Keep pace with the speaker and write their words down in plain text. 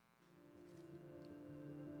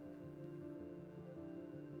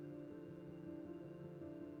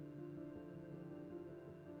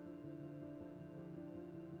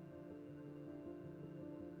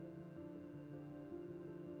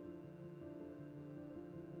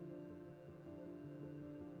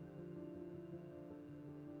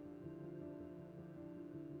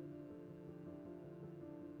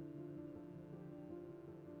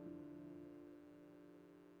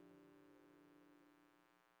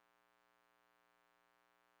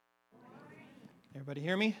Everybody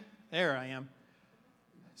hear me? There I am.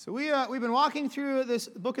 So we've been walking through this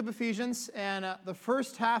book of Ephesians, and the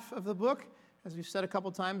first half of the book, as we've said a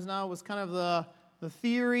couple times now, was kind of the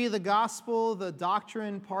theory, the gospel, the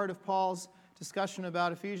doctrine part of Paul's discussion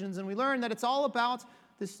about Ephesians. And we learned that it's all about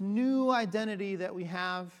this new identity that we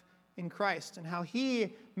have in Christ and how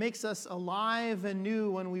he makes us alive and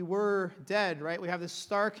new when we were dead, right? We have this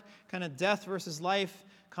stark kind of death versus life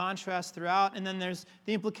contrast throughout. And then there's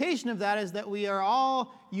the implication of that is that we are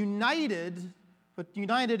all united, but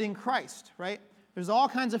united in Christ, right? There's all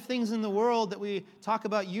kinds of things in the world that we talk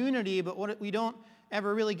about unity, but what we don't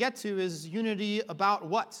ever really get to is unity about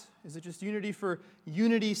what? Is it just unity for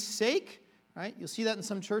unity's sake, right? You'll see that in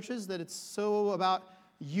some churches, that it's so about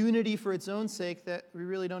unity for its own sake that we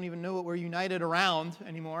really don't even know what we're united around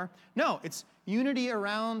anymore. No, it's unity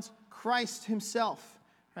around Christ himself,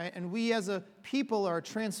 right? And we as a people are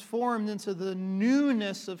transformed into the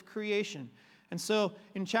newness of creation. And so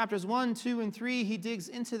in chapters 1, 2, and 3, he digs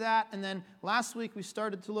into that. And then last week we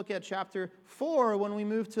started to look at chapter 4 when we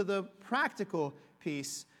moved to the practical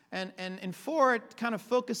piece. And in 4, it kind of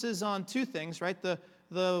focuses on two things, right?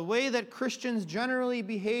 The way that Christians generally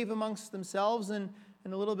behave amongst themselves and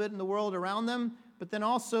a little bit in the world around them, but then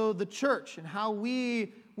also the church and how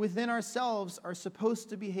we within ourselves are supposed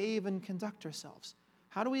to behave and conduct ourselves.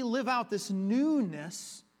 How do we live out this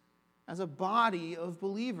newness as a body of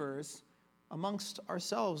believers amongst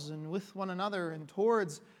ourselves and with one another and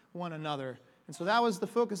towards one another? And so that was the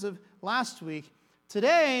focus of last week.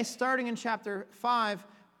 Today, starting in chapter 5,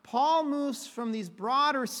 Paul moves from these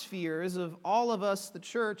broader spheres of all of us, the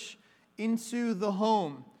church, into the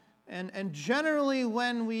home. And generally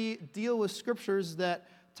when we deal with scriptures that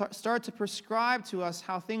start to prescribe to us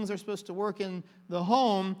how things are supposed to work in the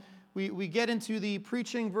home, we get into the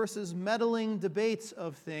preaching versus meddling debates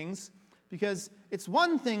of things, because it's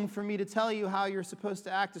one thing for me to tell you how you're supposed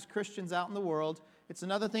to act as Christians out in the world. It's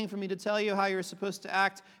another thing for me to tell you how you're supposed to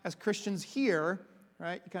act as Christians here,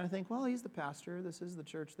 right? You kind of think, well, he's the pastor. This is the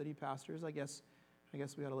church that he pastors. I guess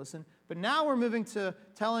we ought to listen. But now we're moving to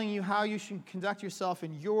telling you how you should conduct yourself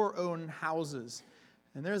in your own houses.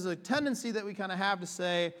 And there's a tendency that we kind of have to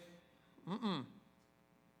say,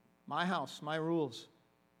 my house, my rules,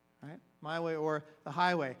 right? My way or the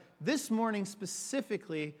highway. This morning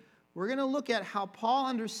specifically, we're going to look at how Paul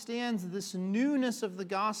understands this newness of the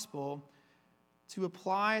gospel to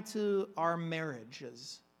apply to our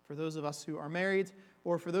marriages. For those of us who are married,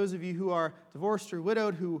 or for those of you who are divorced or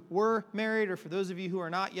widowed who were married, or for those of you who are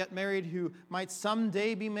not yet married who might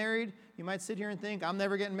someday be married, you might sit here and think, I'm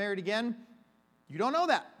never getting married again. You don't know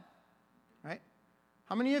that, right?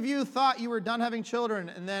 How many of you thought you were done having children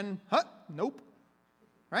and then, nope,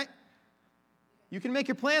 right? You can make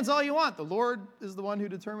your plans all you want. The Lord is the one who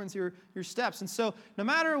determines your steps. And so no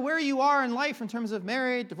matter where you are in life in terms of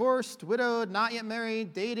married, divorced, widowed, not yet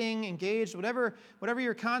married, dating, engaged, whatever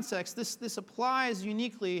your context, this applies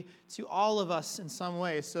uniquely to all of us in some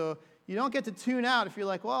way. So you don't get to tune out if you're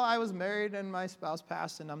like, well, I was married and my spouse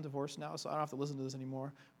passed and I'm divorced now, so I don't have to listen to this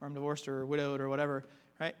anymore, or I'm divorced or widowed or whatever,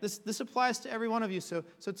 right? This applies to every one of you, so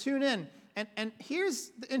tune in. And here's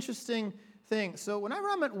the interesting thing. So whenever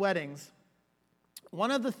I'm at weddings, one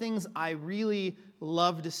of the things I really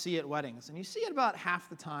love to see at weddings, and you see it about half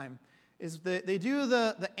the time, is that they do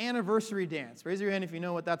the anniversary dance. Raise your hand if you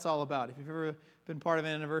know what that's all about, if you've ever been part of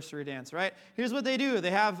an anniversary dance, right? Here's what they do.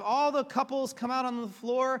 They have all the couples come out on the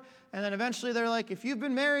floor, and then eventually they're like, if you've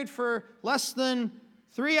been married for less than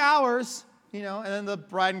 3 hours, and then the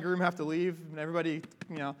bride and groom have to leave, and everybody,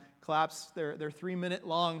 claps their 3-minute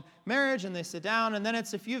long marriage, and they sit down, and then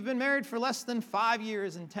it's if you've been married for less than 5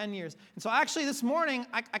 years and 10 years. And so actually this morning,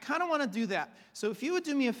 I kind of want to do that. So if you would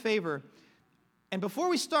do me a favor, and before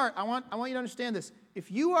we start, I want you to understand this.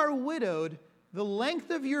 If you are widowed, the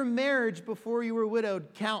length of your marriage before you were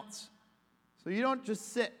widowed counts. So you don't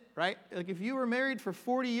just sit, right? Like if you were married for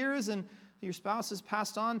 40 years and your spouse has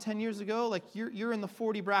passed on 10 years ago, like you're in the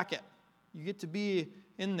 40 bracket. You get to be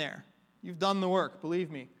in there. You've done the work,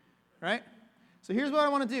 believe me. Right? So here's what I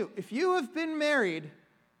want to do. If you have been married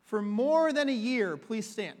for more than a year, please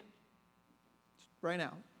stand. Right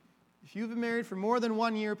now. If you've been married for more than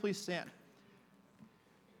 1 year, please stand.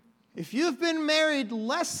 If you've been married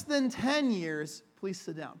less than 10 years, please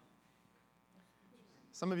sit down.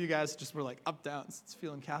 Some of you guys just were like up, down. It's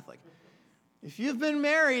feeling Catholic. If you've been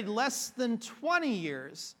married less than 20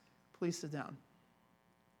 years, please sit down.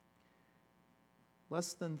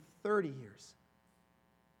 Less than 30 years.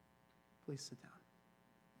 Please sit down.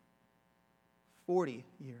 40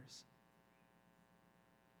 years.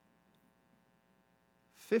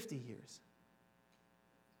 50 years.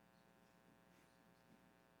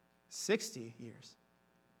 60 years.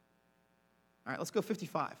 All right, let's go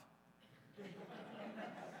 55.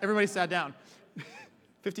 Everybody sat down.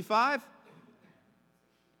 55?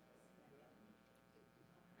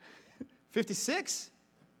 56?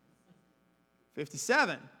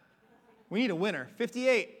 57. We need a winner.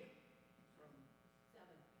 58.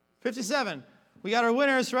 57. We got our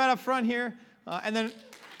winners right up front here. And then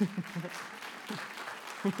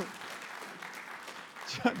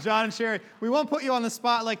John and Sherry, we won't put you on the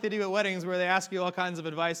spot like they do at weddings where they ask you all kinds of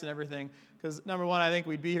advice and everything. Because number one, I think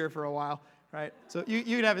we'd be here for a while, right? So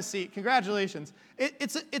you'd have a seat. Congratulations.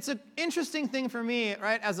 It's an interesting thing for me,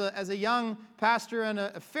 right? As a young pastor and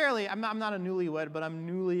I'm not a newlywed, but I'm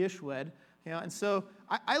newly-ish wed. And so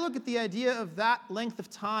I look at the idea of that length of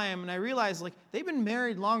time, and I realize, like, they've been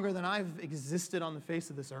married longer than I've existed on the face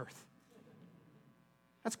of this earth.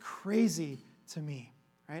 That's crazy to me,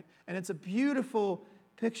 right? And it's a beautiful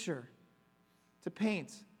picture to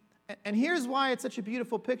paint. And here's why it's such a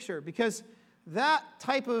beautiful picture, because that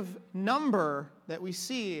type of number that we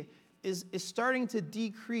see is starting to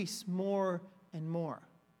decrease more and more.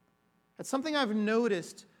 That's something I've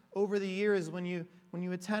noticed over the years when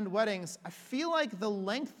you attend weddings. I feel like the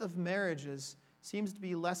length of marriages seems to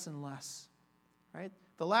be less and less, right?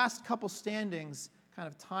 The last couple standings kind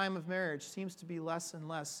of time of marriage seems to be less and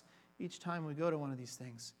less each time we go to one of these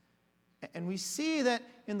things. And we see that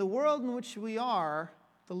in the world in which we are,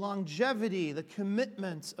 the longevity, the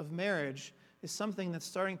commitment of marriage is something that's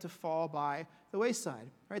starting to fall by the wayside,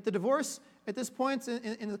 right? The divorce at this point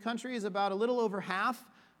in the country is about a little over half.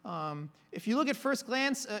 If you look at first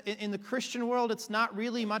glance, in the Christian world, it's not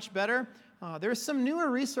really much better. There's some newer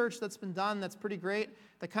research that's been done that's pretty great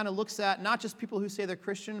that kind of looks at not just people who say they're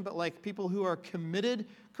Christian, but like people who are committed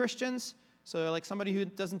Christians. So like somebody who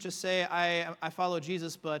doesn't just say, I follow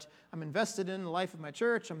Jesus, but I'm invested in the life of my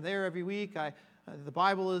church. I'm there every week. The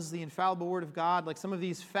Bible is the infallible word of God. Like some of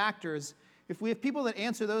these factors, if we have people that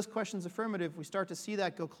answer those questions affirmative, we start to see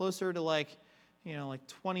that go closer to like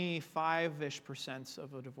 25-ish%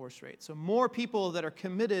 of a divorce rate. So more people that are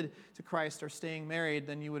committed to Christ are staying married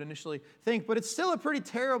than you would initially think, but it's still a pretty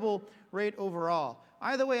terrible rate overall.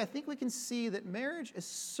 Either way, I think we can see that marriage is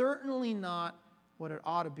certainly not what it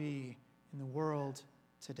ought to be in the world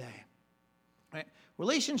today. Right?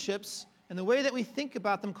 Relationships and the way that we think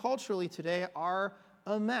about them culturally today are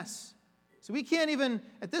a mess. So we can't even,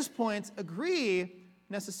 at this point, agree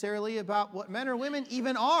necessarily about what men or women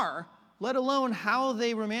even are, let alone how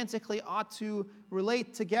they romantically ought to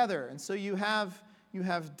relate together. And so you have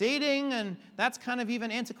dating, and that's kind of even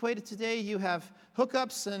antiquated today. You have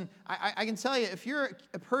hookups, and I can tell you, if you're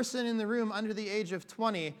a person in the room under the age of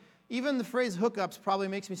 20, even the phrase hookups probably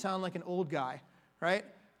makes me sound like an old guy, right?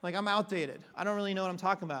 Like I'm outdated. I don't really know what I'm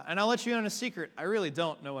talking about. And I'll let you in on a secret. I really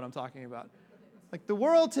don't know what I'm talking about. Like the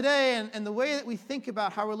world today and the way that we think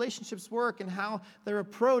about how relationships work and how they're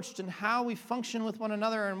approached and how we function with one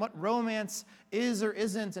another and what romance is or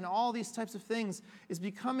isn't and all these types of things is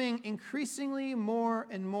becoming increasingly more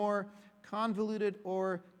and more convoluted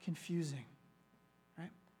or confusing.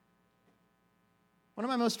 Right? One of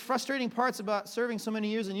my most frustrating parts about serving so many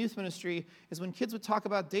years in youth ministry is when kids would talk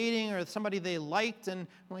about dating or somebody they liked, and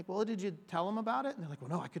I'm like, well, did you tell them about it? And they're like, well,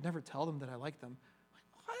 no, I could never tell them that I liked them. I'm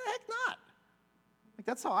like, why the heck not? Like,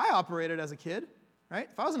 that's how I operated as a kid, right?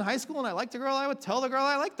 If I was in high school and I liked a girl, I would tell the girl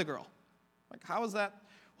I liked the girl. Like, how is that?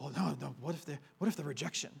 Well, no, what if the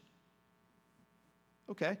rejection?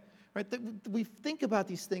 Okay, right? We think about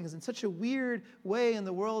these things in such a weird way in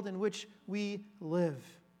the world in which we live.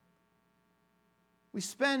 We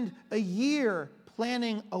spend a year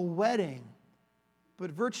planning a wedding, but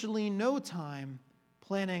virtually no time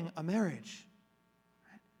planning a marriage.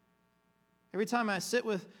 Every time I sit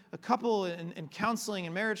with a couple in counseling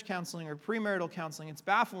and marriage counseling or premarital counseling, it's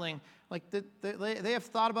baffling. Like they have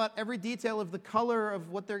thought about every detail of the color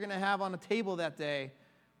of what they're going to have on a table that day,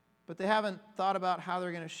 but they haven't thought about how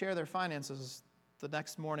they're going to share their finances the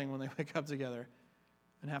next morning when they wake up together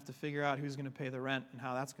and have to figure out who's going to pay the rent and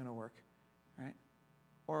how that's going to work, right?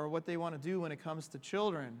 Or what they want to do when it comes to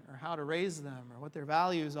children or how to raise them or what their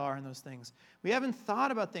values are in those things. We haven't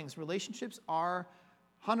thought about things. Relationships are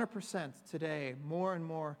 100% today, more and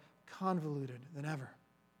more convoluted than ever.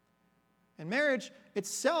 And marriage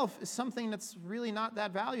itself is something that's really not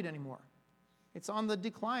that valued anymore. It's on the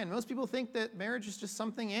decline. Most people think that marriage is just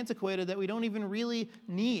something antiquated that we don't even really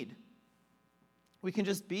need. We can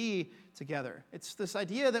just be together. It's this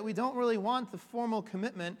idea that we don't really want the formal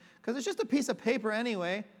commitment because it's just a piece of paper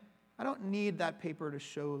anyway. I don't need that paper to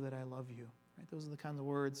show that I love you. Right? Those are the kinds of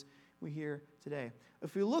words we hear today.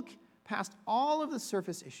 If we look past all of the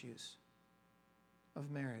surface issues of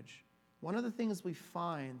marriage, one of the things we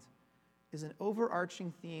find is an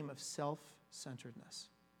overarching theme of self-centeredness.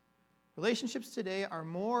 Relationships today are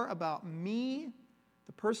more about me,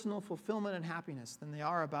 the personal fulfillment and happiness, than they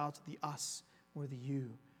are about the us or the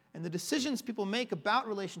you. And the decisions people make about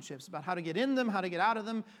relationships, about how to get in them, how to get out of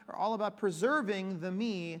them, are all about preserving the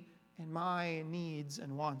me and my needs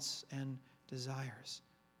and wants and desires,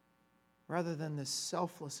 rather than this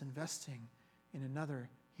selfless investing in another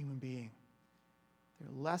human being.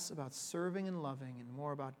 They're less about serving and loving and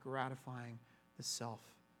more about gratifying the self.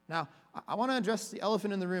 Now, I want to address the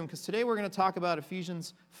elephant in the room, because today we're going to talk about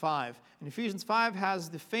Ephesians 5. And Ephesians 5 has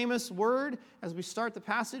the famous word, as we start the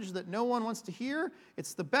passage, that no one wants to hear.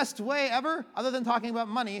 It's the best way ever, other than talking about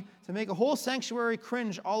money, to make a whole sanctuary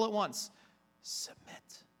cringe all at once.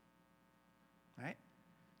 Submit. Right?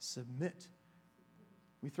 Submit.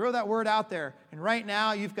 We throw that word out there, and right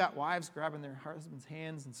now you've got wives grabbing their husbands'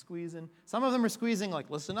 hands and squeezing. Some of them are squeezing like,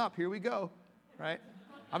 listen up, here we go, right?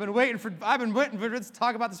 I've been waiting for us to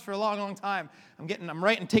talk about this for a long, long time. I'm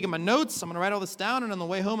writing, taking my notes. I'm going to write all this down, and on the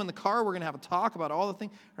way home in the car, we're going to have a talk about all the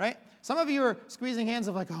things, right? Some of you are squeezing hands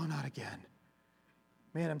of like, oh, not again.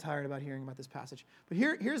 Man, I'm tired about hearing about this passage. But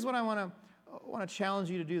here's what I want to challenge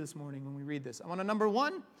you to do this morning when we read this. I want to, number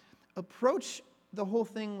one, approach the whole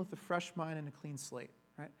thing with a fresh mind and a clean slate,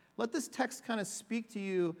 right? Let this text kind of speak to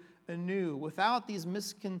you anew, without these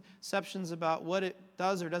misconceptions about what it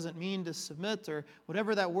does or doesn't mean to submit, or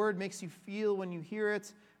whatever that word makes you feel when you hear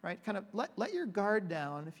it, right? Kind of let your guard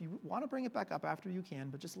down. If you want to bring it back up after, you can,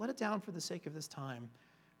 but just let it down for the sake of this time,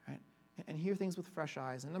 right? And hear things with fresh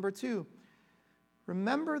eyes. And number two,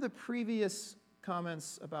 remember the previous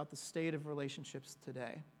comments about the state of relationships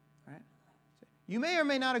today, right? You may or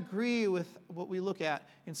may not agree with what we look at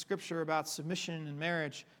in Scripture about submission and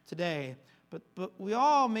marriage today, but we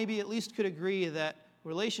all maybe at least could agree that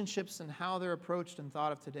relationships and how they're approached and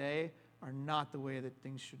thought of today are not the way that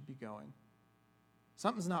things should be going.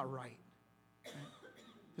 Something's not right.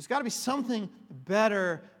 There's got to be something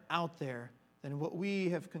better out there than what we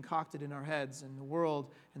have concocted in our heads and the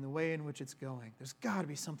world and the way in which it's going. There's got to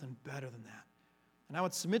be something better than that. And I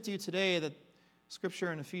would submit to you today that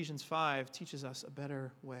Scripture in Ephesians 5 teaches us a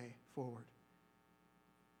better way forward.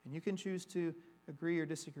 And you can choose to agree or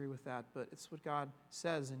disagree with that, but it's what God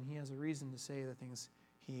says, and He has a reason to say the things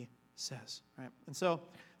He says, right? And so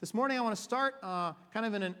this morning I want to start kind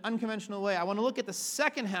of in an unconventional way. I want to look at the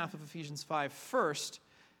second half of Ephesians 5 first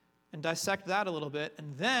and dissect that a little bit,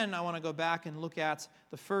 and then I want to go back and look at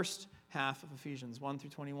the first half of Ephesians 1 through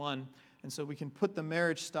 21, and so we can put the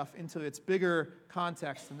marriage stuff into its bigger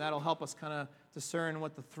context, and that'll help us kind of discern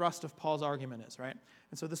what the thrust of Paul's argument is, right?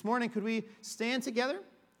 And so this morning, could we stand together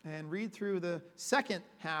and read through the second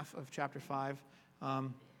half of chapter 5.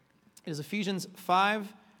 It is Ephesians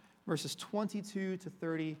 5, verses 22 to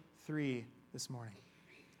 33 this morning.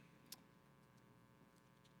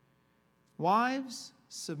 Wives,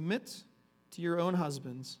 submit to your own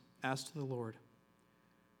husbands as to the Lord.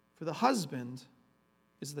 For the husband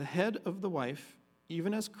is the head of the wife,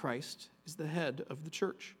 even as Christ is the head of the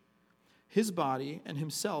church, his body, and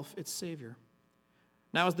himself its Savior.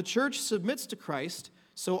 Now as the church submits to Christ,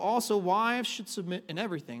 so also wives should submit in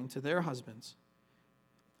everything to their husbands.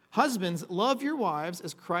 Husbands, love your wives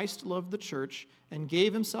as Christ loved the church and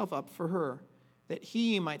gave himself up for her, that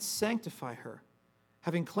he might sanctify her,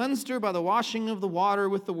 having cleansed her by the washing of the water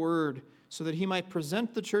with the word, so that he might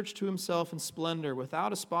present the church to himself in splendor,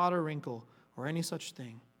 without a spot or wrinkle or any such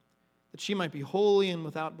thing, that she might be holy and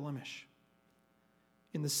without blemish.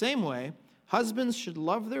 In the same way, husbands should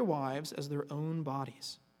love their wives as their own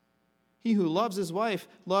bodies. He who loves his wife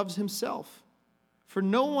loves himself. For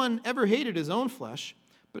no one ever hated his own flesh,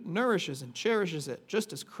 but nourishes and cherishes it,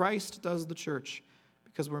 just as Christ does the church,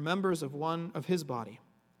 because we're members of his body.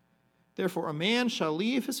 Therefore a man shall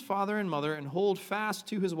leave his father and mother and hold fast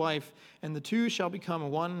to his wife, and the two shall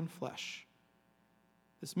become one flesh.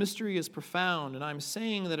 This mystery is profound, and I'm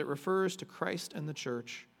saying that it refers to Christ and the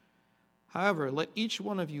church. However, let each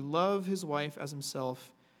one of you love his wife as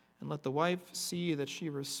himself, and let the wife see that she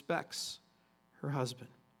respects her husband.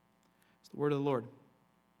 It's the word of the Lord.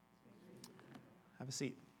 Have a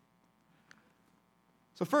seat.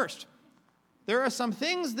 So first, there are some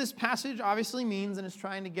things this passage obviously means and is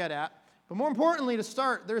trying to get at. But more importantly, to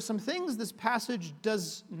start, there are some things this passage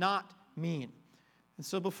does not mean. And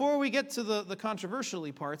so before we get to the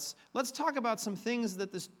controversially parts, let's talk about some things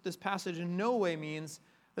that this passage in no way means,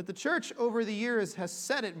 that the church over the years has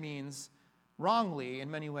said it means wrongly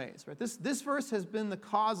in many ways. Right? This verse has been the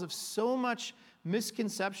cause of so much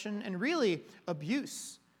misconception and really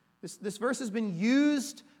abuse. This verse has been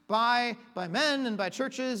used by men and by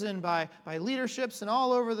churches and by leaderships and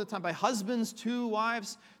all over the time, by husbands to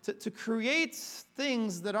wives, to create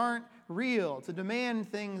things that aren't real, to demand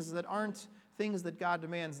things that aren't things that God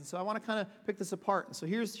demands. And so I want to kind of pick this apart. And so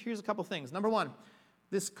here's a couple things. Number one,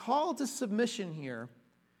 this call to submission here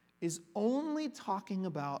is only talking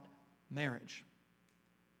about marriage.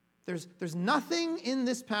 There's nothing in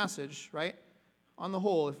this passage, right, on the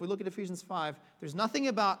whole, if we look at Ephesians 5, there's nothing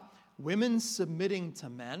about women submitting to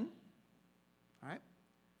men, all right?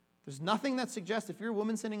 There's nothing that suggests if you're a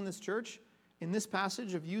woman sitting in this church, in this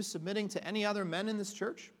passage of you submitting to any other men in this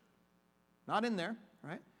church, not in there,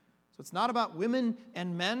 right? So it's not about women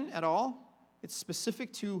and men at all. It's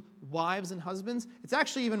specific to wives and husbands. It's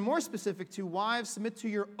actually even more specific to wives submit to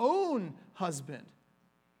your own husband.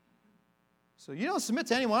 So you don't submit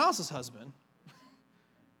to anyone else's husband,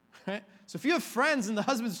 right? So if you have friends and the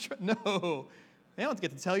husband's, no, they don't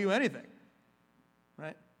get to tell you anything,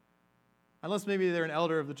 right? Unless maybe they're an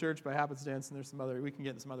elder of the church by happenstance, and we can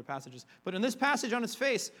get into some other passages. But in this passage on its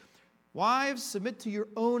face, wives, submit to your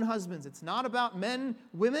own husbands. It's not about men,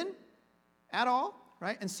 women at all,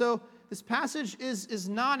 right? And so this passage is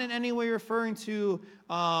not in any way referring to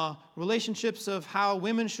relationships of how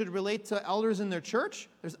women should relate to elders in their church.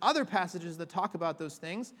 There's other passages that talk about those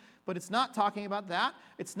things, but it's not talking about that.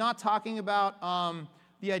 It's not talking about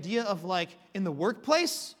the idea of like in the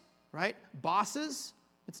workplace, right? Bosses.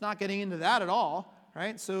 It's not getting into that at all,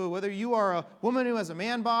 right? So whether you are a woman who has a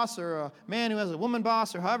man boss or a man who has a woman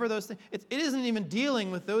boss or however those things, it isn't even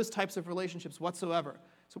dealing with those types of relationships whatsoever.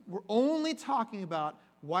 So we're only talking about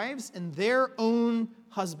wives and their own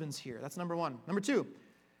husbands here. That's number one. Number two,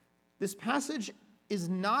 this passage is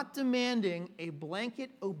not demanding a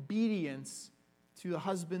blanket obedience to the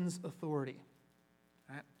husband's authority.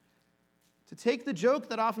 Right? To take the joke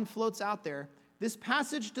that often floats out there, this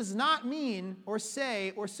passage does not mean or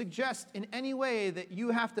say or suggest in any way that you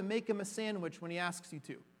have to make him a sandwich when he asks you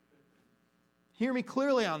to. Hear me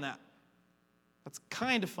clearly on that. That's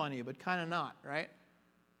kind of funny, but kind of not, right?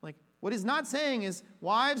 Like, what he's not saying is,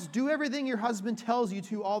 wives, do everything your husband tells you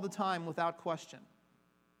to all the time without question.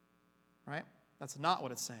 Right? That's not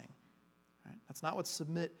what it's saying. Right? That's not what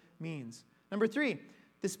submit means. Number three,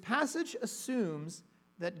 this passage assumes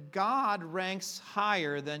that God ranks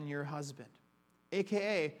higher than your husband.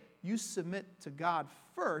 AKA, you submit to God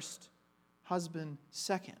first, husband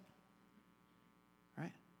second.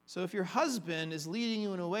 Right? So if your husband is leading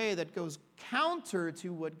you in a way that goes counter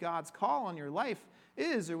to what God's call on your life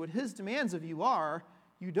is, or what his demands of you are,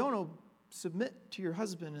 you don't submit to your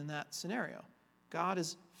husband in that scenario. God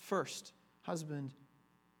is first, husband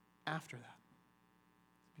after that.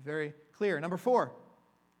 Be very clear. Number four,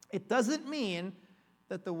 it doesn't mean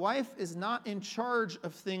that the wife is not in charge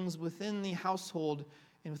of things within the household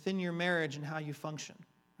and within your marriage and how you function,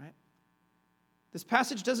 right? This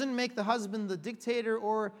passage doesn't make the husband the dictator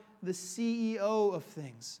or the CEO of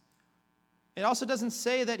things. It also doesn't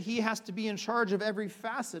say that he has to be in charge of every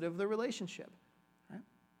facet of the relationship, right?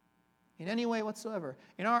 In any way whatsoever.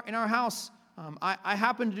 In our house, I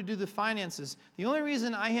happen to do the finances. The only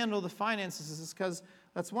reason I handle the finances is because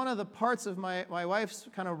that's one of the parts of my wife's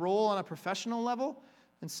kind of role on a professional level.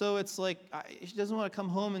 And so it's like she doesn't want to come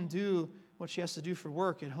home and do what she has to do for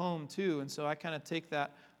work at home too. And so I kind of take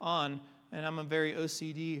that on, and I'm a very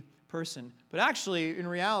OCD person. But actually, in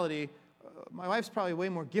reality, my wife's probably way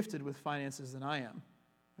more gifted with finances than I am,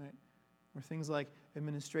 right? Or things like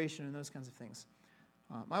administration and those kinds of things.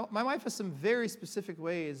 My wife has some very specific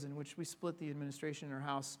ways in which we split the administration in our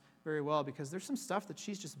house very well, because there's some stuff that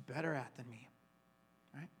she's just better at than me,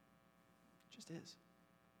 right? Just is.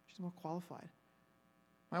 She's more qualified.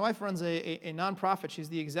 My wife runs a nonprofit. She's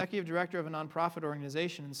the executive director of a nonprofit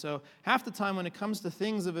organization. And so half the time when it comes to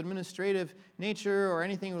things of administrative nature or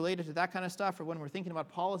anything related to that kind of stuff, or when we're thinking about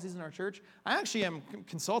policies in our church, I actually am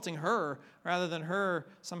consulting her rather than her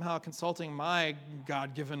somehow consulting my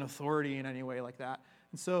God-given authority in any way like that.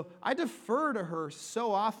 And so I defer to her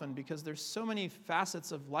so often because there's so many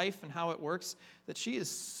facets of life and how it works that she is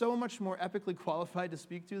so much more epically qualified to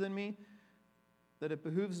speak to than me, that it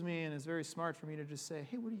behooves me and is very smart for me to just say,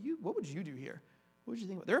 hey, what would you do here? What would you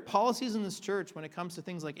think? There are policies in this church when it comes to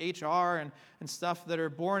things like HR and stuff that are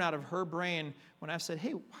born out of her brain when I've said,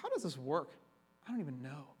 hey, how does this work? I don't even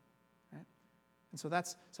know. Right? And so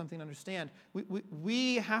that's something to understand.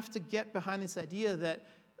 We have to get behind this idea that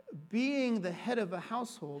being the head of a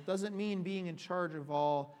household doesn't mean being in charge of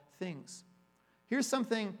all things. Here's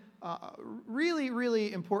something really,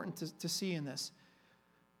 really important to see in this.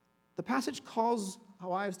 The passage calls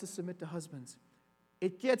wives to submit to husbands.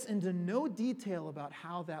 It gets into no detail about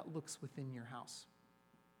how that looks within your house.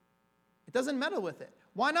 It doesn't meddle with it.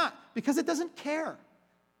 Why not? Because it doesn't care.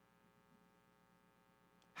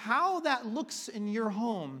 How that looks in your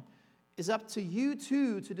home is up to you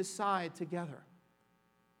two to decide together.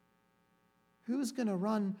 Who's going to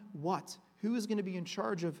run what? Who is going to be in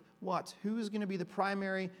charge of what? Who is going to be the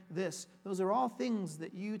primary this? Those are all things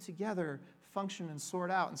that you together function and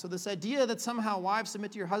sort out. And so this idea that somehow wives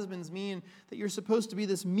submit to your husbands mean that you're supposed to be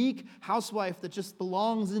this meek housewife that just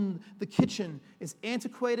belongs in the kitchen is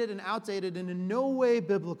antiquated and outdated and in no way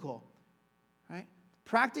biblical. Right?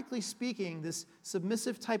 Practically speaking, this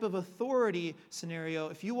submissive type of authority scenario,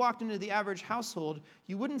 if you walked into the average household,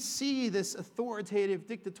 you wouldn't see this authoritative,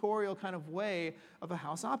 dictatorial kind of way of a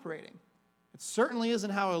house operating. It certainly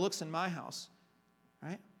isn't how it looks in my house,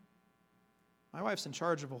 right? My wife's in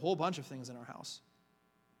charge of a whole bunch of things in our house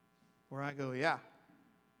where I go, yeah,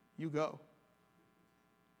 you go.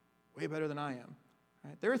 Way better than I am.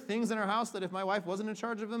 Right? There are things in our house that if my wife wasn't in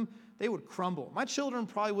charge of them, they would crumble. My children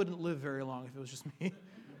probably wouldn't live very long if it was just me.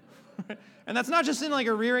 And that's not just in like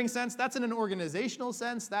a rearing sense. That's in an organizational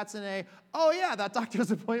sense. That's in a, oh yeah, that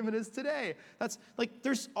doctor's appointment is today. That's like,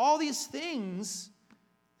 there's all these things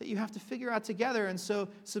that you have to figure out together. And so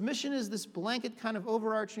submission is this blanket kind of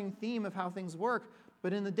overarching theme of how things work.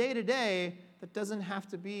 But in the day-to-day, that doesn't have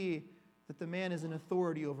to be that the man is an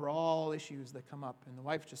authority over all issues that come up. And the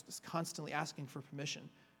wife just is constantly asking for permission.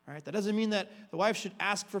 All right? That doesn't mean that the wife should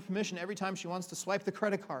ask for permission every time she wants to swipe the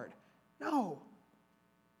credit card. No.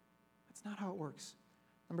 That's not how it works.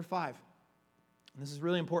 Number 5, and this is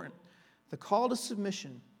really important. The call to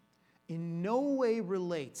submission in no way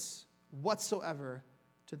relates whatsoever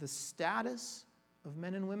to the status of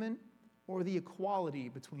men and women or the equality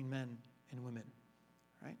between men and women,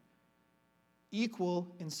 right?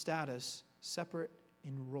 Equal in status, separate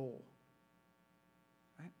in role,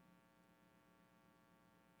 right?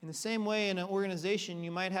 In the same way, in an organization,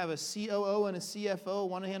 you might have a COO and a CFO.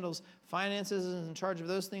 One handles finances and is in charge of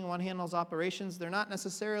those things. One handles operations. They're not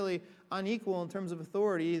necessarily unequal in terms of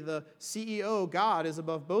authority. The CEO, God, is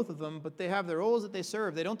above both of them, but they have their roles that they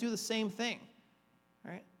serve. They don't do the same thing.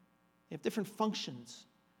 Right? They have different functions.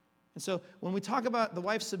 And so when we talk about the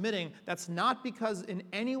wife submitting, that's not because in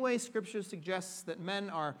any way Scripture suggests that men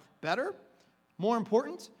are better, more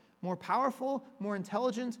important, more powerful, more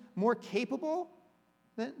intelligent, more capable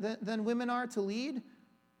than women are to lead.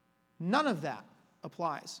 None of that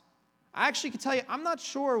applies. I actually can tell you, I'm not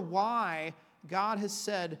sure why God has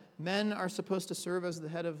said men are supposed to serve as the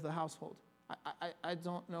head of the household. I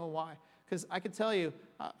don't know why. Because I could tell you,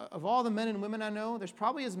 of all the men and women I know, there's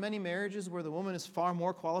probably as many marriages where the woman is far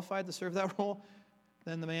more qualified to serve that role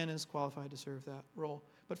than the man is qualified to serve that role.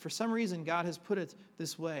 But for some reason, God has put it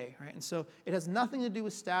this way, right? And so it has nothing to do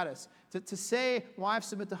with status. To say wives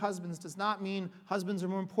submit to husbands does not mean husbands are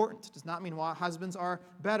more important. Does not mean husbands are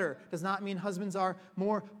better. Does not mean husbands are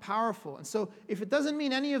more powerful. And so if it doesn't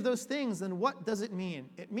mean any of those things, then what does it mean?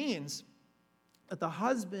 It means that the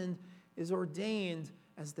husband is ordained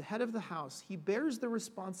as the head of the house. He bears the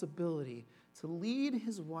responsibility to lead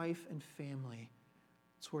his wife and family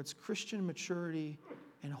towards Christian maturity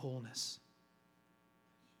and wholeness,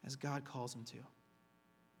 as God calls him to.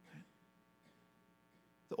 Okay?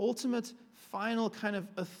 The ultimate, final kind of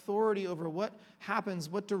authority over what happens,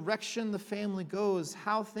 what direction the family goes,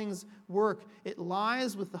 how things work, it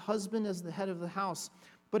lies with the husband as the head of the house.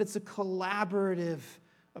 But it's a collaborative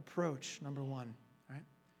approach, number 1.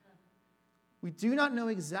 We do not know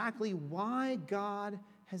exactly why God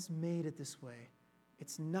has made it this way.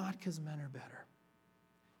 It's not because men are better.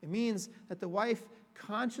 It means that the wife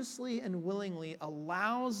consciously and willingly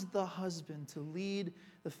allows the husband to lead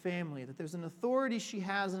the family, that there's an authority she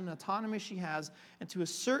has and an autonomy she has, and to a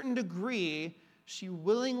certain degree, she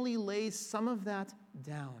willingly lays some of that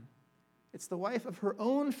down. It's the wife of her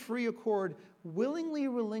own free accord willingly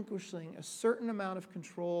relinquishing a certain amount of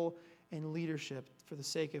control and leadership for the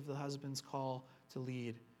sake of the husband's call to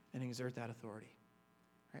lead and exert that authority.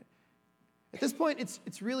 Right? At this point,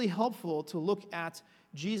 it's really helpful to look at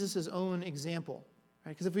Jesus' own example.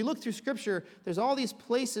 Right? Because if we look through Scripture, there's all these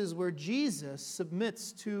places where Jesus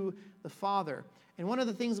submits to the Father. And one of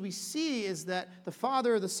the things we see is that the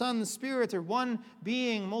Father, the Son, the Spirit are one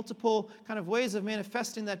being, multiple kind of ways of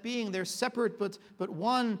manifesting that being. They're separate but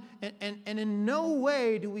one. And in no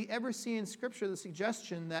way do we ever see in Scripture the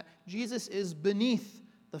suggestion that Jesus is beneath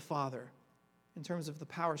the Father in terms of the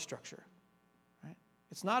power structure. Right?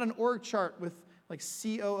 It's not an org chart with like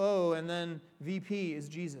COO and then VP is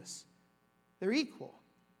Jesus. They're equal.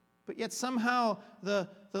 But yet somehow the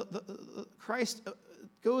Christ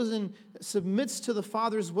goes and submits to the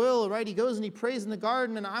Father's will, right? He goes and he prays in the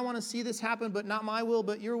garden, and I want to see this happen, but not my will,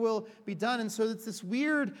 but your will be done. And so it's this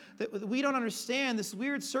weird, that we don't understand, this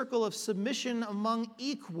weird circle of submission among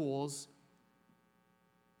equals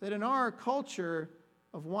that in our culture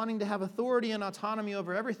of wanting to have authority and autonomy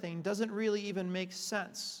over everything doesn't really even make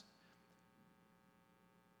sense.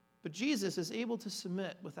 But Jesus is able to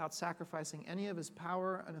submit without sacrificing any of his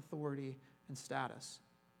power and authority and status.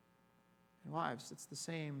 And wives, it's the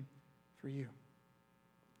same for you.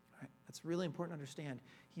 All right? That's really important to understand.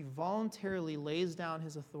 He voluntarily lays down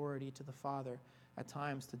his authority to the Father at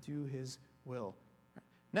times to do his will. Right?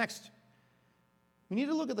 Next, we need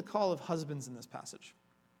to look at the call of husbands in this passage.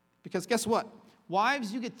 Because guess what?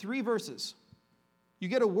 Wives, you get 3 verses. You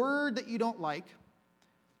get a word that you don't like.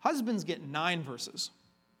 Husbands get 9 verses.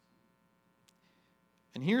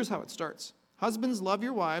 And here's how it starts. Husbands, love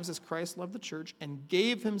your wives as Christ loved the church and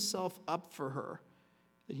gave himself up for her,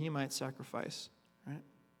 that he might sacrifice. Right?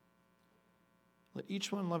 Let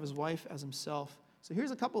each one love his wife as himself. So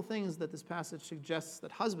here's a couple things that this passage suggests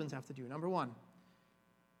that husbands have to do. Number 1.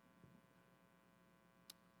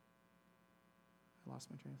 I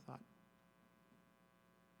lost my train of thought.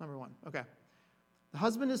 Number 1. Okay. The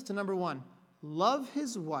husband is to, number 1, love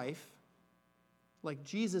his wife like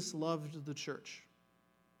Jesus loved the church.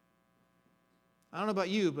 I don't know about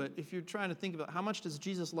you, but if you're trying to think about how much does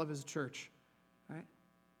Jesus love his church, right?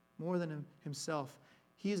 More than himself.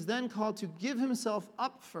 He is then called to give himself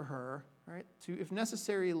up for her, right? To, if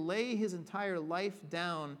necessary, lay his entire life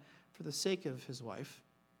down for the sake of his wife.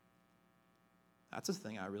 That's a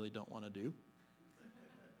thing I really don't want to do,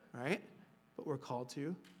 right? But we're called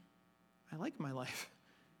to. I like my life,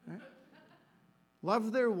 right?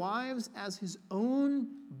 Love their wives as his own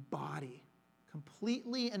body,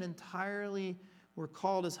 completely and entirely. We're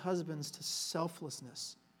called as husbands to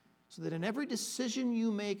selflessness, so that in every decision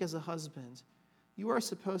you make as a husband, you are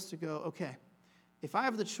supposed to go, okay, if I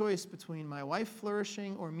have the choice between my wife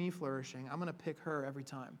flourishing or me flourishing, I'm going to pick her every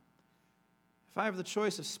time. If I have the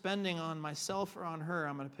choice of spending on myself or on her,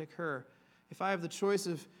 I'm going to pick her. If I have the choice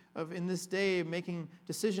of in this day making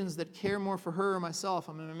decisions that care more for her or myself,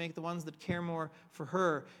 I'm going to make the ones that care more for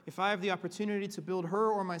her. If I have the opportunity to build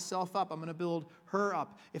her or myself up, I'm going to build her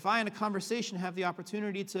up. If I in a conversation have the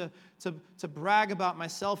opportunity to brag about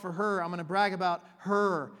myself or her, I'm going to brag about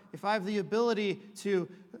her. If I have the ability to,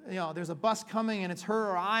 there's a bus coming and it's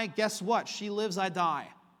her or I, guess what? She lives, I die.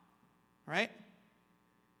 Right?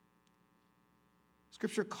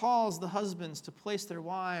 Scripture calls the husbands to place their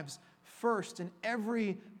wives first in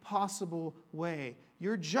every possible way.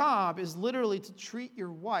 Your job is literally to treat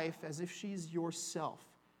your wife as if she's yourself.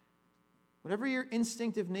 Whatever your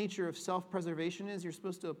instinctive nature of self-preservation is, you're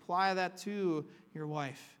supposed to apply that to your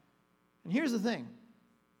wife. And here's the thing.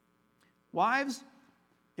 Wives,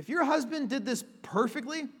 if your husband did this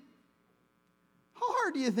perfectly, how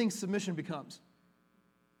hard do you think submission becomes?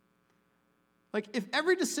 Like, if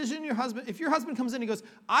every decision if your husband comes in and he goes,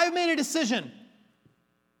 I've made a decision.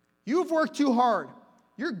 You've worked too hard.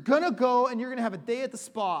 You're going to go and you're going to have a day at the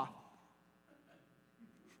spa. Are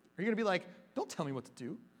you going to be like, don't tell me what to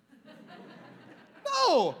do?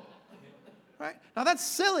 No. Right? Now that's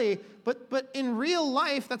silly, but in real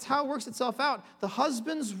life, that's how it works itself out. The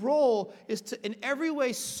husband's role is to in every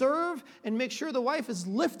way serve and make sure the wife is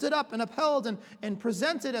lifted up and upheld and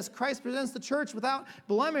presented as Christ presents the church without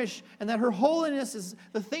blemish, and that her holiness is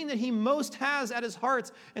the thing that he most has at his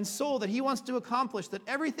heart and soul that he wants to accomplish. That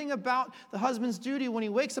everything about the husband's duty when he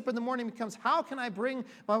wakes up in the morning becomes, how can I bring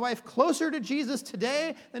my wife closer to Jesus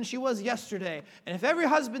today than she was yesterday? And if every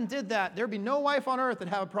husband did that, there'd be no wife on earth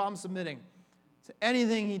that'd have a problem submitting to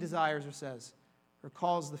anything he desires or says or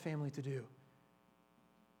calls the family to do.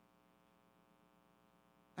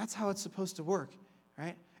 That's how it's supposed to work,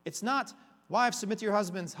 right? It's not, wives, submit to your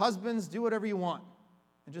husbands. Husbands, do whatever you want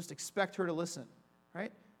and just expect her to listen,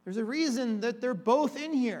 right? There's a reason that they're both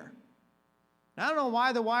in here. And I don't know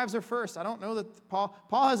why the wives are first. I don't know that Paul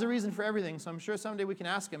has a reason for everything, so I'm sure someday we can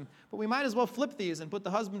ask him. But we might as well flip these and put the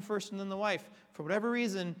husband first and then the wife. For whatever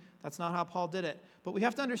reason, that's not how Paul did it. But we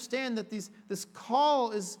have to understand that this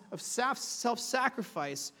call of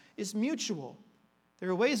self-sacrifice is mutual. There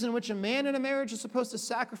are ways in which a man in a marriage is supposed to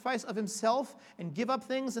sacrifice of himself and give up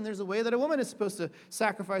things, and there's a way that a woman is supposed to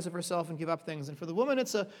sacrifice of herself and give up things. And for the woman,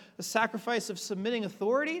 it's a sacrifice of submitting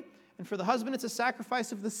authority, and for the husband, it's a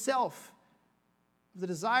sacrifice of the self. The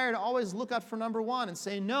desire to always look out for number one and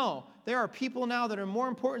say, no, there are people now that are more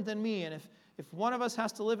important than me, and if one of us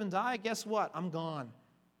has to live and die, guess what? I'm gone,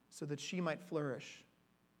 so that she might flourish.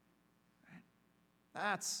 Right?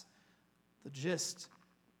 That's the gist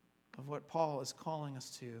of what Paul is calling us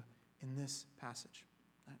to in this passage.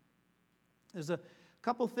 There's a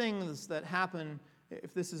couple things that happen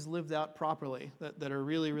if this is lived out properly that are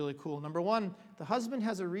really, really cool. Number one, the husband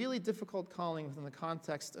has a really difficult calling within the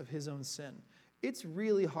context of his own sin. It's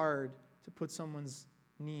really hard to put someone's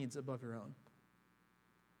needs above your own.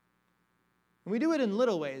 And we do it in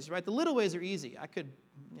little ways, right? The little ways are easy. I could,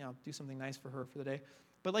 do something nice for her for the day.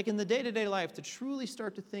 But like in the day-to-day life, to truly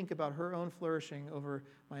start to think about her own flourishing over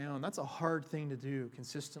my own, that's a hard thing to do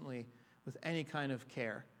consistently with any kind of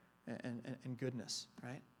care and goodness,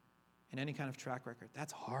 right? And any kind of track record.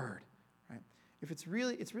 That's hard, right? It's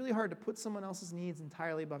really hard to put someone else's needs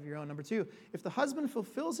entirely above your own. Number two, if the husband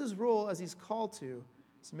fulfills his role as he's called to,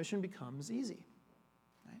 submission becomes easy,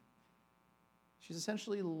 right? She's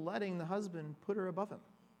essentially letting the husband put her above him.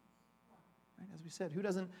 Right? As we said, who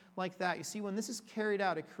doesn't like that? You see, when this is carried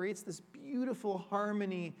out, it creates this beautiful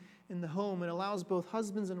harmony in the home. It allows both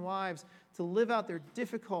husbands and wives to live out their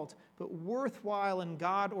difficult but worthwhile and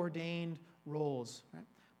God-ordained roles, right?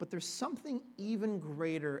 But there's something even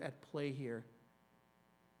greater at play here.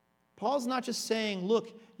 Paul's not just saying,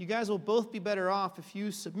 look, you guys will both be better off if you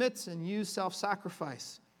submit and use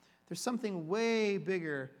self-sacrifice. There's something way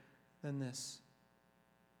bigger than this.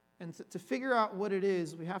 And to figure out what it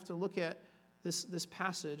is, we have to look at this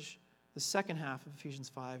passage, the second half of Ephesians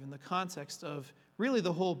 5, in the context of really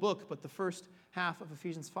the whole book, but the first half of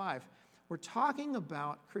Ephesians 5. We're talking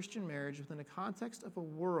about Christian marriage within the context of a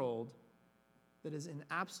world that is in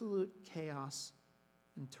absolute chaos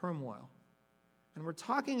and turmoil. And we're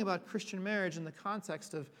talking about Christian marriage in the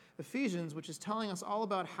context of Ephesians, which is telling us all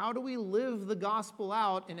about how do we live the gospel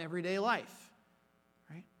out in everyday life,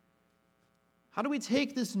 right? How do we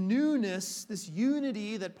take this newness, this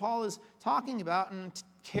unity that Paul is talking about and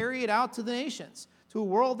carry it out to the nations, to a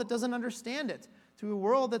world that doesn't understand it, to a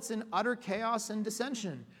world that's in utter chaos and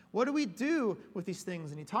dissension? What do we do with these things?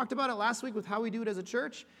 And he talked about it last week with how we do it as a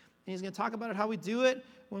church. And he's going to talk about how we do it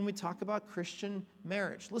when we talk about Christian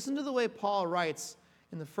marriage. Listen to the way Paul writes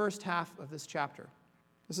in the first half of this chapter.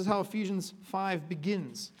 This is how Ephesians 5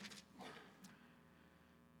 begins.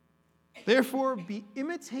 Therefore, be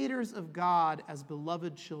imitators of God as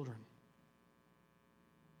beloved children,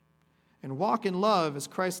 and walk in love as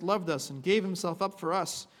Christ loved us and gave himself up for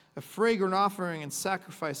us, a fragrant offering and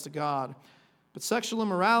sacrifice to God. But sexual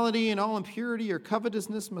immorality and all impurity or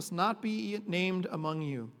covetousness must not be named among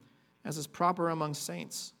you, as is proper among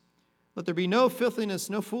saints. Let there be no filthiness,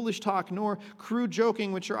 no foolish talk, nor crude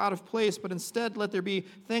joking which are out of place, but instead let there be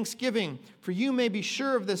thanksgiving. For you may be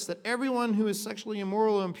sure of this, that everyone who is sexually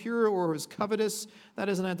immoral or impure or who is covetous, that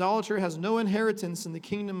is an idolater, has no inheritance in the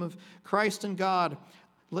kingdom of Christ and God.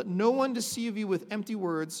 Let no one deceive you with empty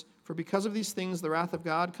words, for because of these things the wrath of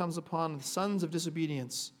God comes upon the sons of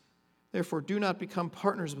disobedience. Therefore do not become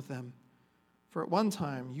partners with them. For at one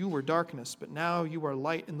time you were darkness, but now you are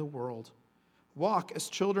light in the world. Walk as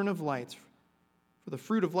children of light, for the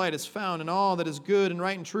fruit of light is found in all that is good and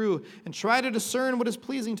right and true, and try to discern what is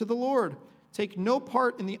pleasing to the Lord. Take no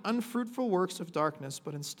part in the unfruitful works of darkness,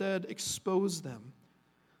 but instead expose them.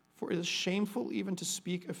 For it is shameful even to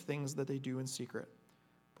speak of things that they do in secret.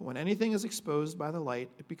 But when anything is exposed by the light,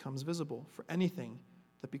 it becomes visible, for anything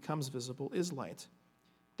that becomes visible is light.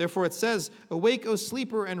 Therefore it says, awake, O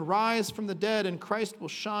sleeper, and rise from the dead, and Christ will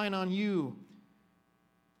shine on you.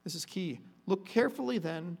 This is key. Look carefully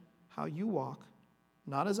then how you walk,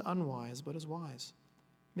 not as unwise, but as wise,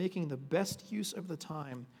 making the best use of the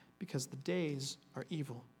time, because the days are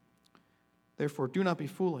evil. Therefore do not be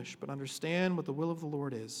foolish, but understand what the will of the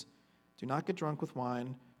Lord is. Do not get drunk with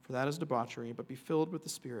wine, for that is debauchery, but be filled with the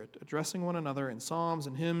Spirit, addressing one another in psalms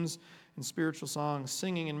and hymns and spiritual songs,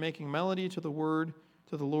 singing and making melody to the word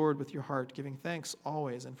to the Lord with your heart, giving thanks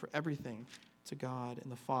always and for everything to God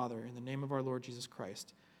and the Father in the name of our Lord Jesus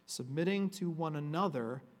Christ, submitting to one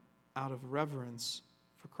another out of reverence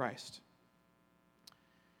for Christ.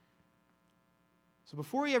 So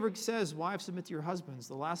before he ever says, wives, submit to your husbands,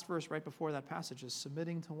 the last verse right before that passage is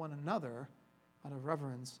submitting to one another out of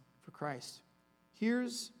reverence for Christ.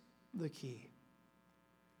 Here's the key.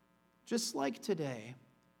 Just like today,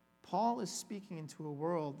 Paul is speaking into a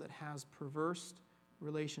world that has perverse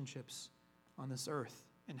relationships on this earth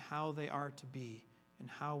and how they are to be and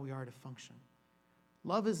how we are to function.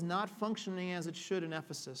 Love is not functioning as it should in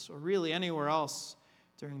Ephesus or really anywhere else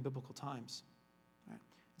during biblical times. Right?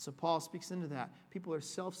 And so Paul speaks into that. People are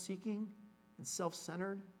self-seeking and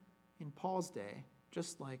self-centered in Paul's day,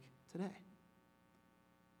 just like today.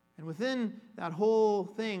 And within that whole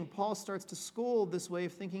thing, Paul starts to scold this way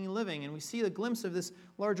of thinking and living. And we see a glimpse of this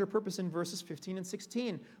larger purpose in verses 15 and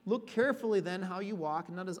 16. Look carefully then how you walk,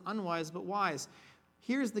 not as unwise but wise.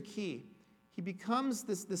 Here's the key. he becomes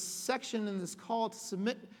this section and this call to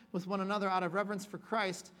submit with one another out of reverence for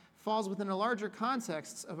Christ falls within a larger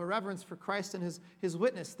context of a reverence for Christ and his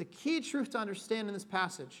witness. The key truth to understand in this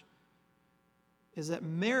passage is that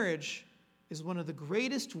marriage is one of the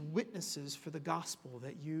greatest witnesses for the gospel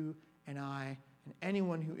that you and I and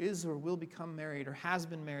anyone who is or will become married or has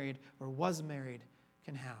been married or was married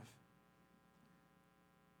can have.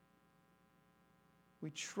 We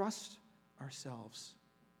trust ourselves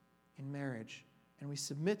in marriage, and we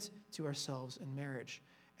submit to ourselves in marriage,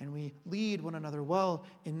 and we lead one another well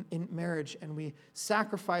in marriage, and we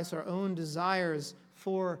sacrifice our own desires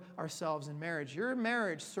for ourselves in marriage. Your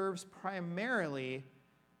marriage serves primarily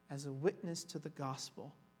as a witness to the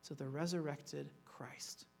gospel, to the resurrected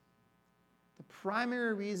Christ. The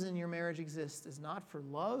primary reason your marriage exists is not for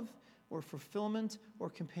love or fulfillment or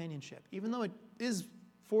companionship, even though it is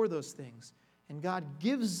for those things. And God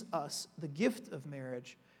gives us the gift of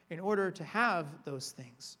marriage in order to have those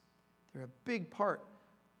things. They're a big part,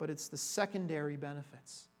 but it's the secondary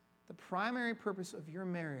benefits. The primary purpose of your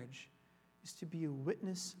marriage is to be a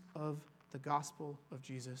witness of the gospel of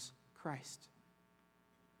Jesus Christ.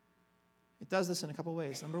 It does this in a couple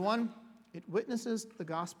ways. Number one, it witnesses the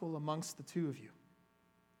gospel amongst the two of you,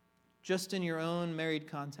 just in your own married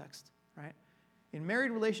context, right? In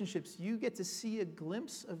married relationships, you get to see a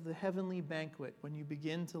glimpse of the heavenly banquet when you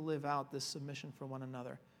begin to live out this submission for one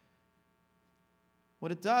another.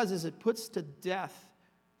 What it does is it puts to death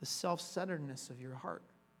the self-centeredness of your heart.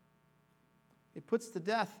 It puts to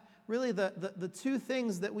death really the two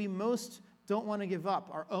things that we most don't want to give up,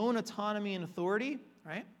 our own autonomy and authority,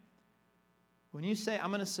 right? When you say, I'm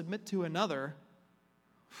going to submit to another,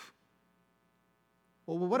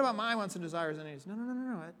 well, what about my wants and desires and needs? No.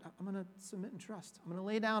 I'm going to submit and trust. I'm going to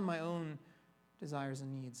lay down my own desires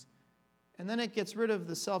and needs. And then it gets rid of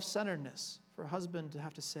the self-centeredness for a husband to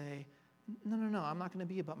have to say, no, I'm not going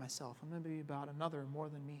to be about myself. I'm going to be about another more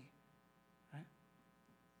than me. Right?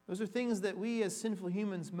 Those are things that we as sinful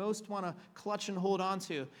humans most want to clutch and hold on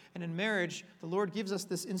to. And in marriage, the Lord gives us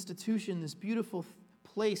this institution, this beautiful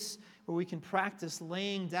place where we can practice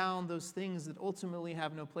laying down those things that ultimately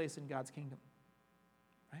have no place in God's kingdom.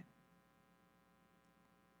 Right?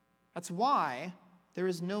 That's why there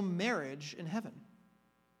is no marriage in heaven.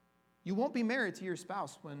 You won't be married to your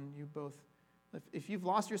spouse when you both... If you've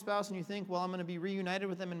lost your spouse and you think, well, I'm going to be reunited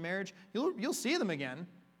with them in marriage, you'll see them again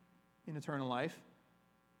in eternal life.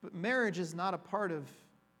 But marriage is not a part of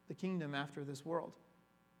the kingdom after this world.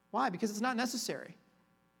 Why? Because it's not necessary.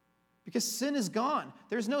 Because sin is gone.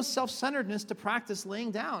 There's no self-centeredness to practice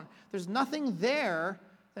laying down. There's nothing there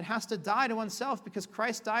that has to die to oneself because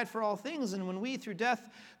Christ died for all things. And when we, through death,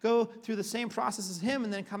 go through the same process as him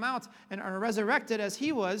and then come out and are resurrected as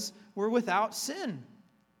he was, we're without sin.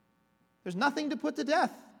 There's nothing to put to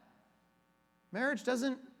death. Marriage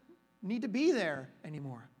doesn't need to be there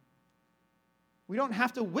anymore. We don't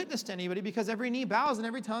have to witness to anybody because every knee bows and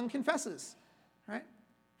every tongue confesses, right?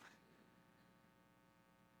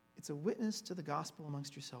 It's a witness to the gospel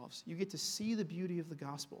amongst yourselves. You get to see the beauty of the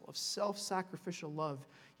gospel, of self-sacrificial love.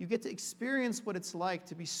 You get to experience what it's like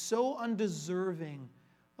to be so undeserving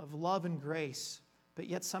of love and grace, but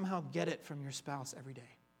yet somehow get it from your spouse every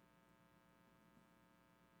day.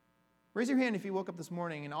 Raise your hand if you woke up this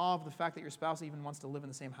morning in awe of the fact that your spouse even wants to live in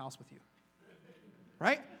the same house with you.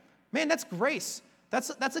 Right? Man, that's grace. That's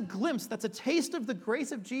a glimpse. That's a taste of the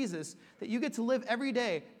grace of Jesus that you get to live every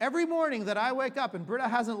day. Every morning that I wake up and Britta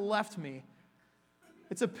hasn't left me.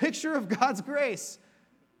 It's a picture of God's grace.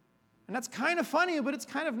 And that's kind of funny, but it's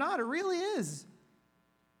kind of not. It really is.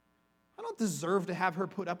 I don't deserve to have her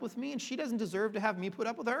put up with me, and she doesn't deserve to have me put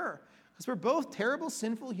up with her. Because we're both terrible,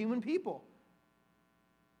 sinful human people.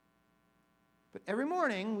 But every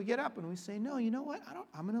morning we get up and we say, no, you know what?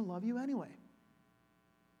 I'm going to love you anyway.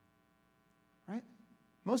 Right?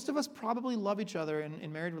 Most of us probably love each other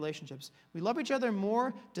in married relationships. We love each other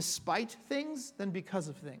more despite things than because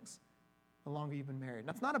of things, the longer you've been married.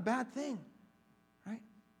 That's not a bad thing. Right?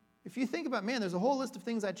 If you think about, man, there's a whole list of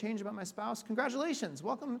things I'd change about my spouse, congratulations,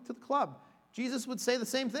 welcome to the club. Jesus would say the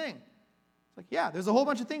same thing. It's like, yeah, there's a whole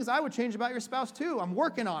bunch of things I would change about your spouse too. I'm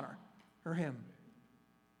working on her or him.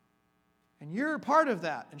 And you're part of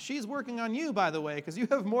that. And she's working on you, by the way, because you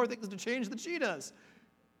have more things to change than she does.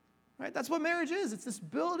 Right? That's what marriage is. It's this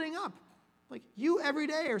building up. Like, you every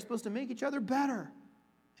day are supposed to make each other better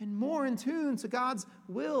and more in tune to God's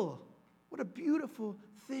will. What a beautiful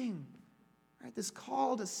thing. Right? This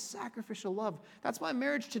call to sacrificial love. That's why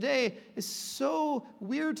marriage today is so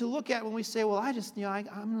weird to look at when we say, well, I'm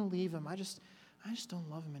going to leave him. I just don't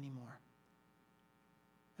love him anymore.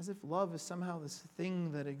 As if love is somehow this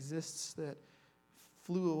thing that exists that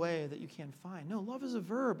flew away that you can't find. No, love is a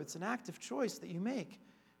verb. It's an active choice that you make.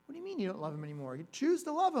 What do you mean you don't love him anymore? You choose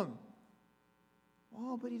to love him.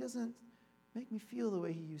 Oh, but he doesn't make me feel the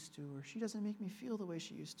way he used to, or she doesn't make me feel the way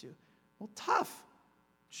she used to. Well, tough.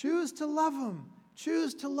 Choose to love him.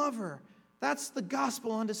 Choose to love her. That's the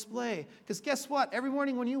gospel on display. Because guess what? Every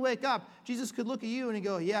morning when you wake up, Jesus could look at you and he'd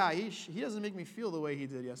go, yeah, he doesn't make me feel the way he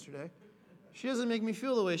did yesterday. She doesn't make me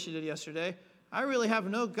feel the way she did yesterday. I really have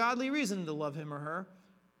no godly reason to love him or her.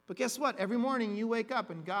 But guess what? Every morning you wake up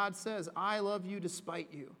and God says, I love you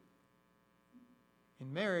despite you.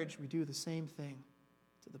 In marriage, we do the same thing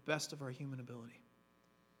to the best of our human ability.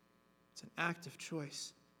 It's an active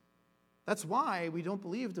choice. That's why we don't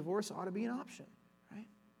believe divorce ought to be an option, right?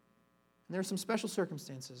 And there are some special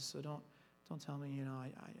circumstances, so don't tell me,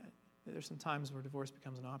 there's some times where divorce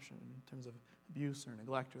becomes an option in terms of abuse or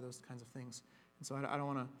neglect or those kinds of things. And so I don't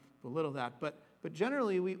want to belittle that. But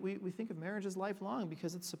generally, we think of marriage as lifelong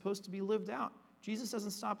because it's supposed to be lived out. Jesus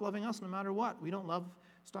doesn't stop loving us no matter what. We don't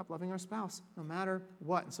stop loving our spouse no matter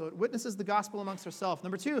what. And so it witnesses the gospel amongst ourselves.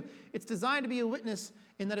 Number two, it's designed to be a witness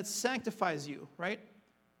in that it sanctifies you, right?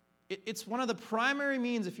 It's one of the primary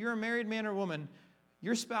means, if you're a married man or woman,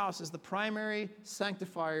 your spouse is the primary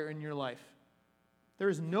sanctifier in your life. There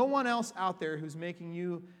is no one else out there who's making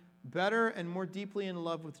you better and more deeply in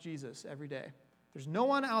love with Jesus every day. There's no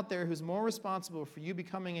one out there who's more responsible for you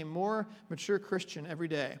becoming a more mature Christian every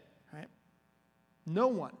day, right? No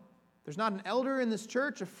one. There's not an elder in this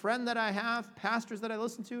church, a friend that I have, pastors that I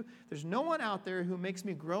listen to. There's no one out there who makes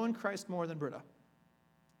me grow in Christ more than Britta,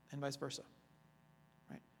 and vice versa.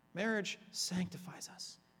 Right? Marriage sanctifies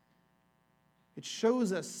us. It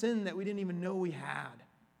shows us sin that we didn't even know we had,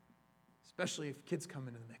 especially if kids come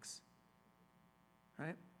into the mix.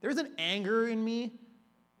 Right? There's an anger in me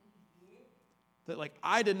that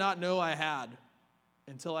I did not know I had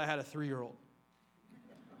until I had a 3-year-old.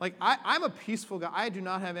 I'm a peaceful guy. I do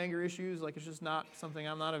not have anger issues. It's just not something,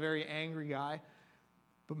 I'm not a very angry guy.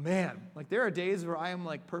 But man, there are days where I am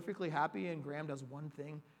perfectly happy and Graham does one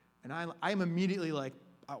thing and I'm immediately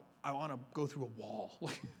I want to go through a wall.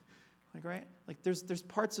 Right? There's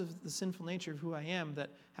parts of the sinful nature of who I am that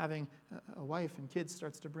having a wife and kids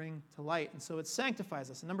starts to bring to light. And so it sanctifies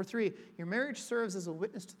us. And number 3, your marriage serves as a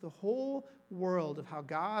witness to the whole world of how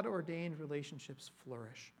God ordained relationships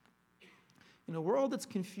flourish. In a world that's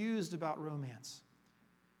confused about romance,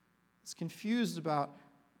 it's confused about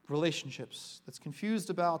relationships, that's confused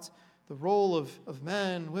about the role of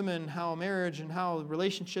men, women, how marriage and how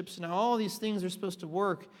relationships and how all these things are supposed to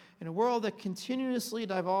work, in a world that continuously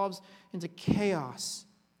devolves into chaos,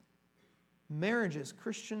 marriages,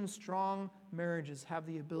 Christian strong marriages, have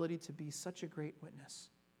the ability to be such a great witness.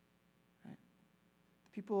 Right?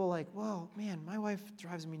 People are well, man, my wife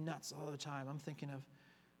drives me nuts all the time. I'm thinking of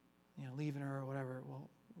leaving her or whatever.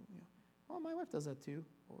 Well, my wife does that too.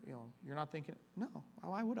 Well, you're not thinking, no,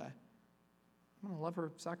 why would I? I'm going to love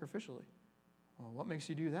her sacrificially. Well, what makes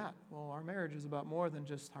you do that? Well, our marriage is about more than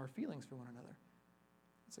just our feelings for one another.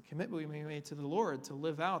 It's a commitment we made to the Lord to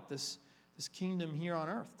live out this kingdom here on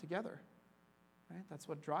earth together. Right? That's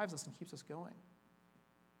what drives us and keeps us going.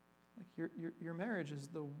 Your marriage is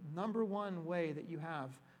the number one way that you have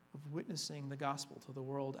of witnessing the gospel to the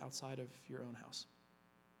world outside of your own house.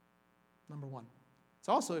 Number one. It's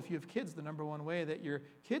also, if you have kids, the number one way that your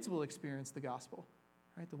kids will experience the gospel.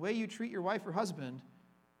 Right? The way you treat your wife or husband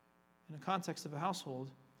in the context of a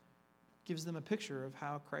household gives them a picture of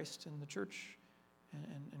how Christ and the church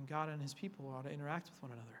and God and his people ought to interact with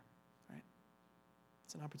one another. Right?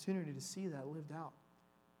 It's an opportunity to see that lived out.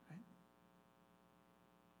 Right?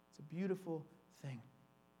 It's a beautiful thing.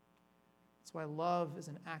 That's why love is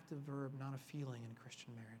an active verb, not a feeling in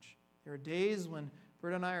Christian marriage. There are days when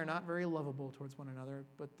Britta and I are not very lovable towards one another,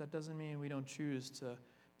 but that doesn't mean we don't choose to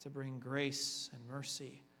bring grace and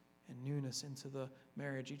mercy and newness into the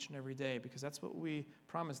marriage each and every day, because that's what we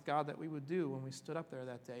promised God that we would do when we stood up there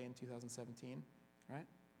that day in 2017, right?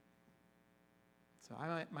 So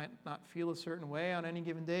I might not feel a certain way on any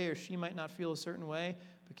given day, or she might not feel a certain way,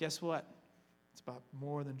 but guess what? It's about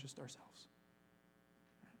more than just ourselves.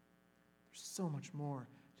 Right? There's so much more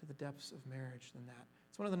to the depths of marriage than that.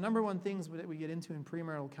 It's one of the number one things that we get into in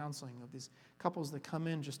premarital counseling, of these couples that come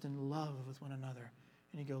in just in love with one another.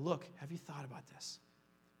 And you go, look, have you thought about this?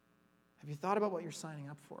 Have you thought about what you're signing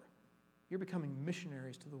up for? You're becoming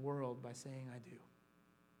missionaries to the world by saying, I do.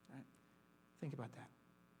 Right? Think about that.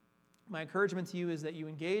 My encouragement to you is that you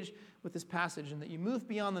engage with this passage and that you move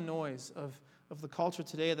beyond the noise of of the culture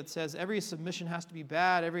today that says every submission has to be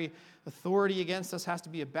bad, every authority against us has to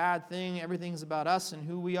be a bad thing, everything's about us and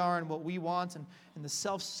who we are and what we want, and the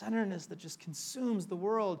self-centeredness that just consumes the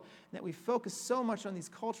world, and that we focus so much on these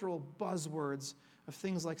cultural buzzwords of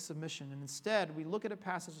things like submission. And instead, we look at a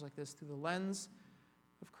passage like this through the lens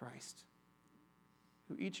of Christ,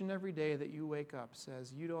 who each and every day that you wake up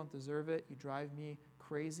says, you don't deserve it, you drive me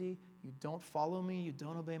crazy, you don't follow me, you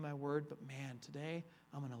don't obey my word, but man, today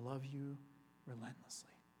I'm going to love you relentlessly.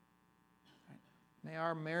 Right? May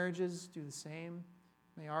our marriages do the same.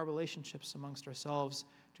 May our relationships amongst ourselves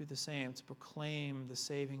do the same, to proclaim the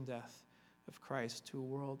saving death of Christ to a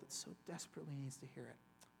world that so desperately needs to hear it.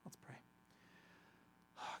 Let's pray.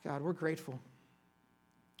 Oh, God, we're grateful.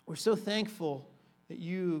 We're so thankful that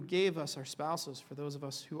you gave us our spouses for those of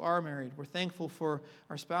us who are married. We're thankful for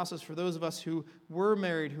our spouses for those of us who were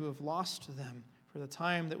married, who have lost them for the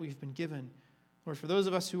time that we've been given. Lord, for those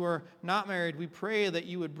of us who are not married, we pray that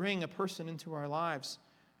you would bring a person into our lives.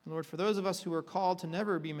 And Lord, for those of us who are called to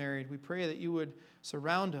never be married, we pray that you would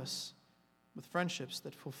surround us with friendships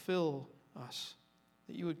that fulfill us,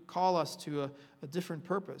 that you would call us to a different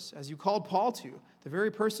purpose, as you called Paul to. The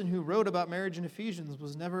very person who wrote about marriage in Ephesians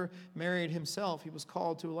was never married himself. He was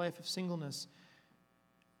called to a life of singleness,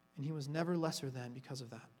 and he was never lesser than because of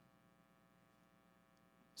that.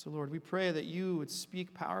 So, Lord, we pray that you would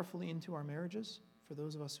speak powerfully into our marriages for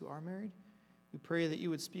those of us who are married. We pray that you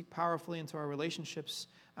would speak powerfully into our relationships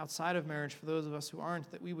outside of marriage for those of us who aren't,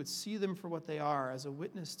 that we would see them for what they are, as a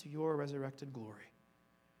witness to your resurrected glory.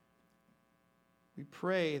 We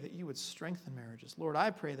pray that you would strengthen marriages. Lord, I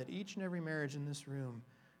pray that each and every marriage in this room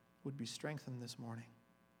would be strengthened this morning,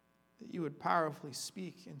 that you would powerfully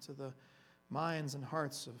speak into the minds and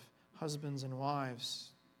hearts of husbands and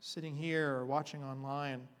wives sitting here or watching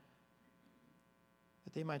online,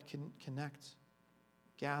 that they might connect,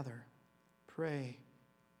 gather, pray,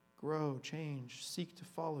 grow, change, seek to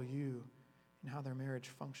follow you in how their marriage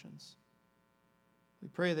functions. We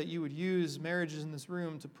pray that you would use marriages in this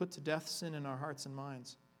room to put to death sin in our hearts and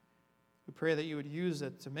minds. We pray that you would use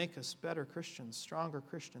it to make us better Christians, stronger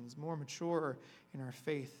Christians, more mature in our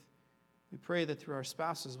faith. We pray that through our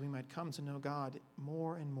spouses we might come to know God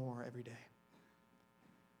more and more every day.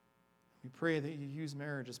 We pray that you use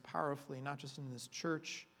marriages powerfully, not just in this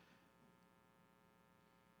church,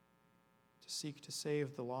 to seek to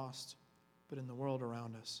save the lost, but in the world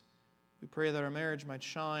around us. We pray that our marriage might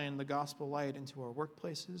shine the gospel light into our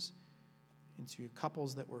workplaces, into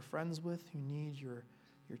couples that we're friends with who need your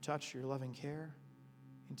touch, your loving care,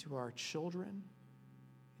 into our children,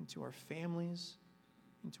 into our families,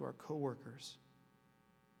 into our coworkers,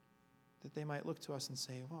 that they might look to us and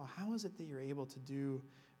say, wow, how is it that you're able to do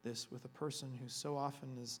this with a person who so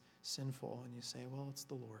often is sinful? And you say, well, it's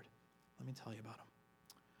the Lord. Let me tell you about him.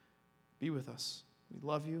 Be with us. We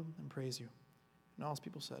love you and praise you. And all his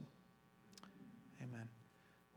people said,